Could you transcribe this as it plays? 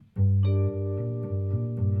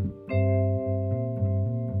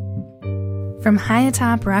From high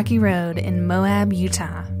atop Rocky Road in Moab,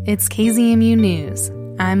 Utah, it's KZMU News.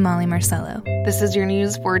 I'm Molly Marcello. This is your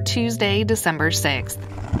news for Tuesday, December 6th.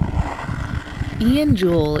 Ian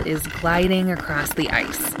Jewell is gliding across the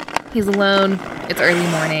ice. He's alone. It's early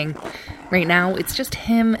morning. Right now, it's just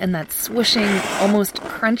him and that swooshing, almost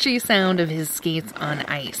crunchy sound of his skates on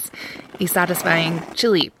ice. A satisfying,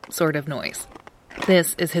 chilly sort of noise.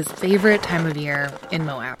 This is his favorite time of year in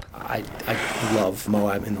Moab. I love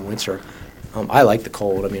Moab in the winter. I like the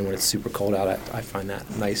cold. I mean, when it's super cold out, I find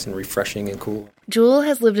that nice and refreshing and cool. Jewell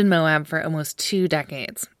has lived in Moab for almost 2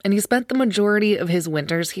 decades, and he spent the majority of his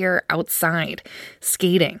winters here outside,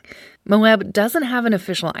 skating. Moab doesn't have an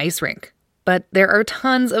official ice rink, but there are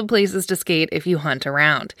tons of places to skate if you hunt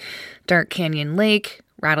around. Dark Canyon Lake,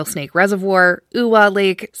 Rattlesnake Reservoir, Uwa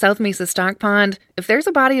Lake, South Mesa Stock Pond. If there's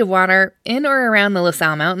a body of water in or around the La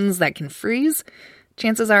Salle Mountains that can freeze,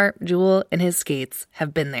 chances are Jewell and his skates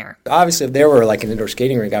have been there. Obviously, if there were like an indoor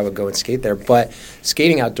skating rink, I would go and skate there. But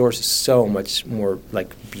skating outdoors is so much more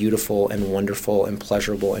like beautiful and wonderful and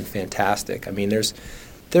pleasurable and fantastic. I mean, there's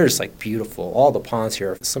like beautiful, all the ponds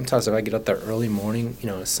here. Sometimes if I get up there early morning,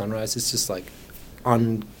 at sunrise, it's just like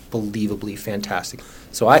unbelievably fantastic.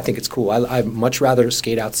 So I think it's cool. I'd much rather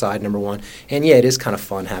skate outside, number one. And yeah, it is kind of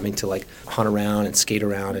fun having to like hunt around and skate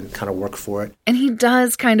around and kind of work for it. And he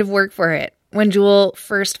does kind of work for it. When Jewell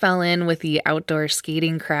first fell in with the outdoor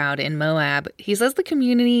skating crowd in Moab, he says the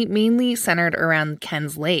community mainly centered around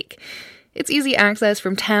Ken's Lake. It's easy access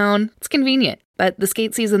from town, it's convenient, but the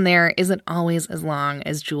skate season there isn't always as long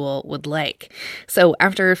as Jewell would like. So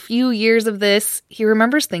after a few years of this, he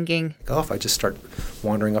remembers thinking, if I just start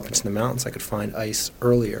wandering up into the mountains, I could find ice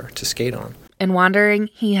earlier to skate on. And wandering,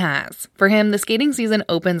 he has. For him, the skating season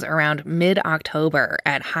opens around mid-October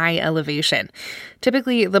at high elevation,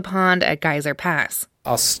 typically the pond at Geyser Pass.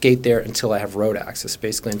 I'll skate there until I have road access,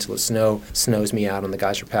 basically until the snow snows me out on the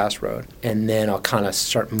Geyser Pass Road. And then I'll kind of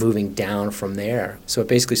start moving down from there. So it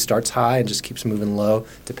basically starts high and just keeps moving low,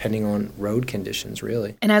 depending on road conditions,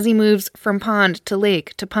 really. And as he moves from pond to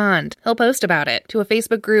lake to pond, he'll post about it to a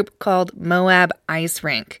Facebook group called Moab Ice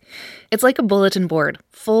Rink. It's like a bulletin board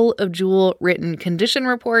full of Jewell-written condition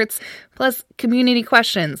reports, plus community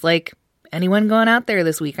questions like, anyone going out there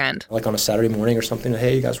this weekend? Like on a Saturday morning or something,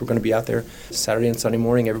 hey, you guys, we're going to be out there Saturday and Sunday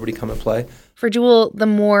morning. Everybody come and play. For Jewell, the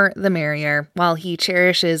more the merrier. While he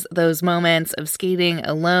cherishes those moments of skating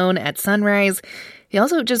alone at sunrise, he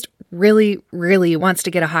also just really, really wants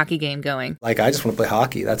to get a hockey game going. I just want to play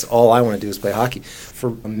hockey. That's all I want to do is play hockey.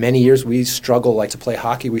 For many years, we struggle to play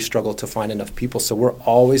hockey. We struggle to find enough people. So we're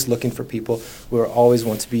always looking for people. We always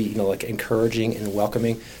want to be, encouraging and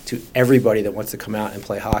welcoming to everybody that wants to come out and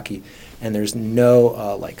play hockey. And there's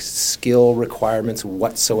no skill requirements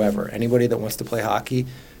whatsoever. Anybody that wants to play hockey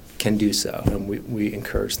can do so, and we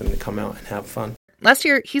encourage them to come out and have fun. Last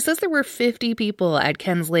year, he says there were 50 people at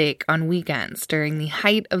Ken's Lake on weekends during the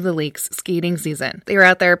height of the lake's skating season. They were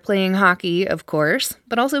out there playing hockey, of course,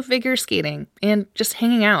 but also figure skating and just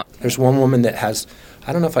hanging out. There's one woman that has,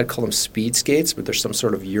 I don't know if I'd call them speed skates, but there's some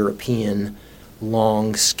sort of European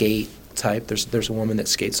long skate type. There's a woman that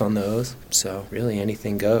skates on those. So really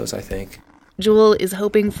anything goes, I think. Jewell is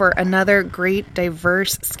hoping for another great,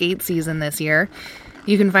 diverse skate season this year.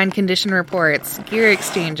 You can find condition reports, gear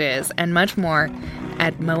exchanges, and much more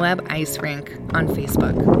at Moab Ice Rink on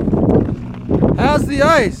Facebook. How's the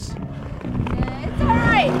ice? It's all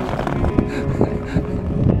right.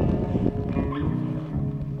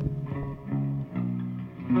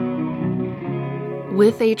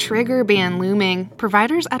 With a trigger ban looming,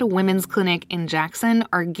 providers at a women's clinic in Jackson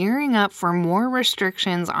are gearing up for more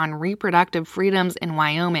restrictions on reproductive freedoms in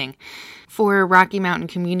Wyoming. For Rocky Mountain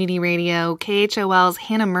Community Radio, KHOL's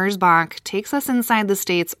Hannah Merzbach takes us inside the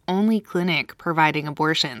state's only clinic providing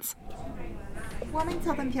abortions. Women's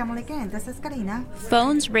Health and Family again. This is Karina.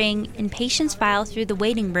 Phones ring and patients file through the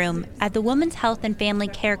waiting room at the Women's Health and Family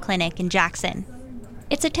Care Clinic in Jackson.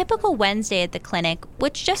 It's a typical Wednesday at the clinic,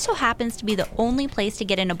 which just so happens to be the only place to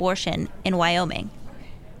get an abortion in Wyoming.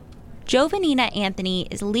 Jovanina Anthony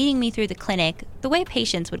is leading me through the clinic the way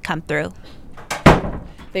patients would come through.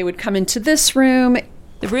 They would come into this room.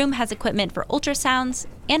 The room has equipment for ultrasounds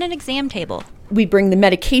and an exam table. We bring the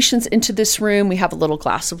medications into this room. We have a little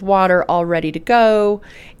glass of water all ready to go.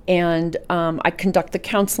 And I conduct the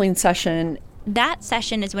counseling session. That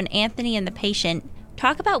session is when Anthony and the patient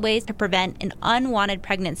talk about ways to prevent an unwanted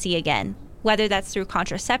pregnancy again, whether that's through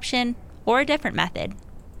contraception or a different method.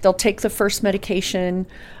 They'll take the first medication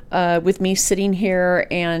with me sitting here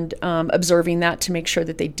and observing that to make sure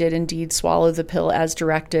that they did indeed swallow the pill as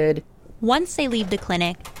directed. Once they leave the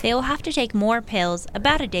clinic, they will have to take more pills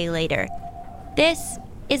about a day later. This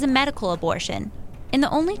is a medical abortion, and the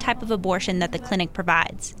only type of abortion that the clinic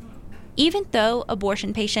provides. Even though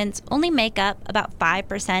abortion patients only make up about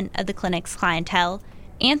 5% of the clinic's clientele,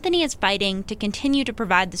 Anthony is fighting to continue to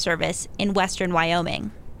provide the service in western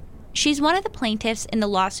Wyoming. She's one of the plaintiffs in the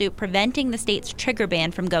lawsuit preventing the state's trigger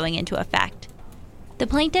ban from going into effect. The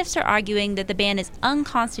plaintiffs are arguing that the ban is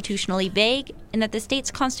unconstitutionally vague and that the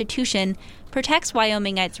state's constitution protects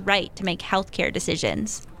Wyomingites' right to make healthcare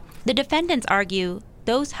decisions. The defendants argue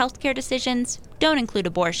those healthcare decisions don't include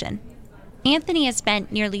abortion. Anthony has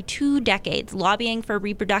spent nearly 2 decades lobbying for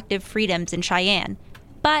reproductive freedoms in Cheyenne,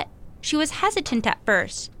 but she was hesitant at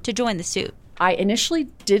first to join the suit. I initially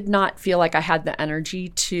did not feel like I had the energy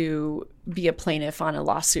to be a plaintiff on a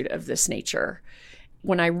lawsuit of this nature.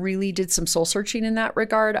 When I really did some soul searching in that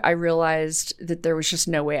regard, I realized that there was just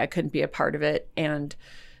no way I couldn't be a part of it. And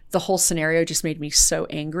the whole scenario just made me so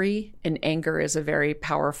angry. And anger is a very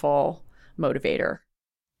powerful motivator.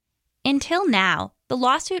 Until now, the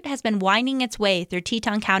lawsuit has been winding its way through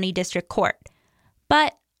Teton County District Court.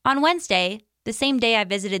 But on Wednesday, the same day I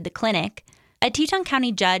visited the clinic, a Teton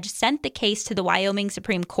County judge sent the case to the Wyoming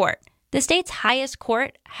Supreme Court. The state's highest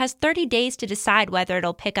court has 30 days to decide whether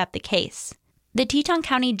it'll pick up the case. The Teton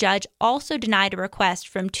County judge also denied a request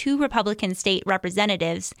from 2 Republican state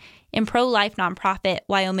representatives in pro-life nonprofit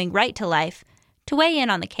Wyoming Right to Life to weigh in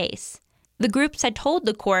on the case. The groups had told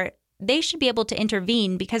the court they should be able to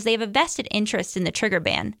intervene because they have a vested interest in the trigger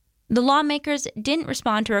ban. The lawmakers didn't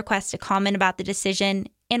respond to requests to comment about the decision,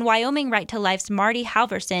 and Wyoming Right to Life's Marty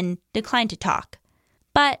Halverson declined to talk.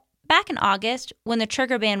 But back in August, when the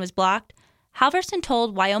trigger ban was blocked, Halverson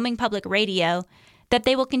told Wyoming Public Radio that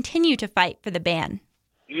they will continue to fight for the ban.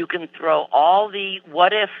 You can throw all the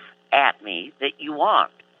what if at me that you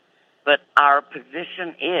want, but our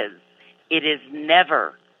position is it is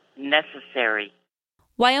never necessary.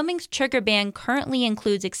 Wyoming's trigger ban currently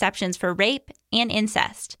includes exceptions for rape and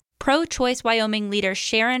incest. Pro-choice Wyoming leader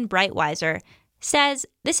Sharon Breitweiser says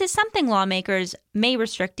this is something lawmakers may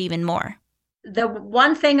restrict even more. The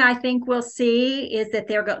one thing I think we'll see is that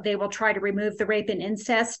they will try to remove the rape and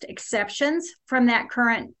incest exceptions from that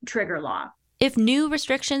current trigger law. If new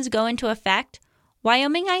restrictions go into effect,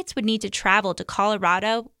 Wyomingites would need to travel to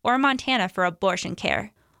Colorado or Montana for abortion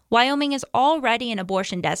care. Wyoming is already an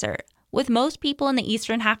abortion desert, with most people in the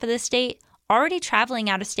eastern half of the state already traveling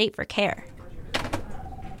out of state for care.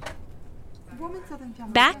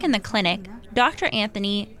 Back in the clinic, Dr.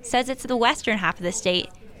 Anthony says it's the western half of the state,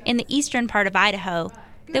 in the eastern part of Idaho,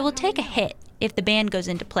 that will take a hit if the ban goes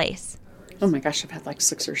into place. Oh my gosh, I've had like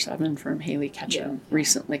 6 or 7 from Haley Ketchum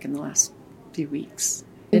recently, like in the last few weeks.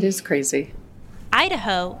 It is crazy.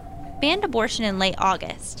 Idaho banned abortion in late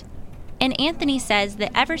August. And Anthony says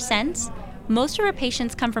that ever since, most of her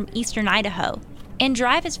patients come from eastern Idaho and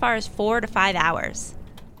drive as far as 4 to 5 hours.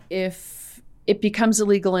 If it becomes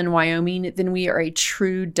illegal in Wyoming, then we are a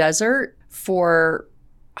true desert for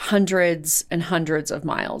hundreds and hundreds of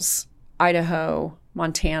miles. Idaho,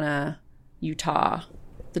 Montana, Utah,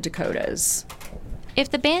 the Dakotas. If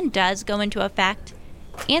the ban does go into effect,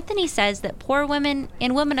 Anthony says that poor women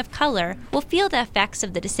and women of color will feel the effects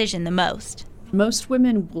of the decision the most. Most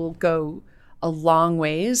women will go a long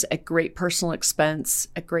ways at great personal expense,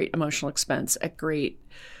 at great emotional expense, at great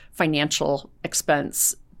financial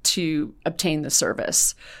expense to obtain the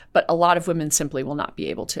service. But a lot of women simply will not be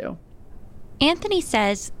able to. Anthony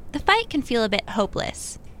says the fight can feel a bit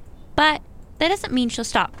hopeless, but that doesn't mean she'll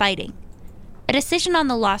stop fighting. A decision on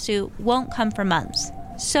the lawsuit won't come for months,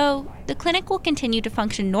 so the clinic will continue to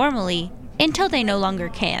function normally until they no longer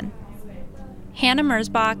can. Hannah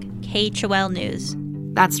Merzbach, KHOL News.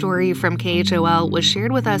 That story from KHOL was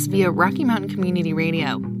shared with us via Rocky Mountain Community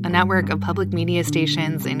Radio, a network of public media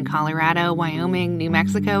stations in Colorado, Wyoming, New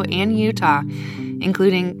Mexico, and Utah,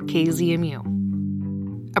 including KZMU.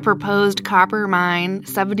 A proposed copper mine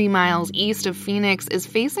 70 miles east of Phoenix is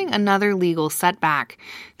facing another legal setback.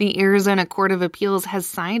 The Arizona Court of Appeals has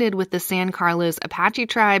sided with the San Carlos Apache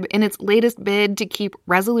tribe in its latest bid to keep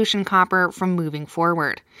Resolution Copper from moving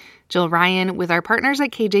forward. Jill Ryan, with our partners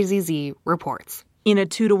at KJZZ, reports. In a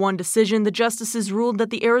 2-1 decision, the justices ruled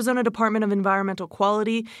that the Arizona Department of Environmental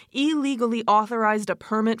Quality illegally authorized a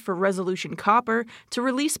permit for Resolution Copper to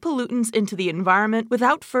release pollutants into the environment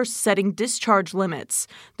without first setting discharge limits.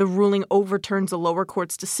 The ruling overturns a lower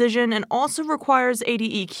court's decision and also requires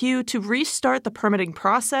ADEQ to restart the permitting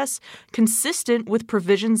process consistent with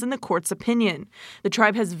provisions in the court's opinion. The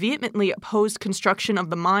tribe has vehemently opposed construction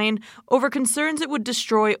of the mine over concerns it would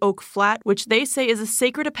destroy Oak Flat, which they say is a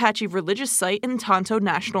sacred Apache religious site in Tonto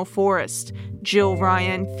National Forest. Jill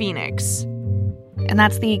Ryan, Phoenix. And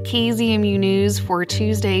that's the KZMU News for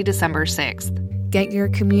Tuesday, December 6th. Get your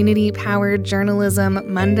community-powered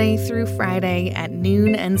journalism Monday through Friday at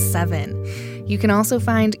noon and 7. You can also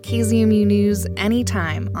find KZMU News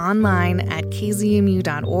anytime online at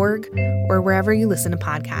kzmu.org or wherever you listen to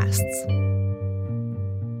podcasts.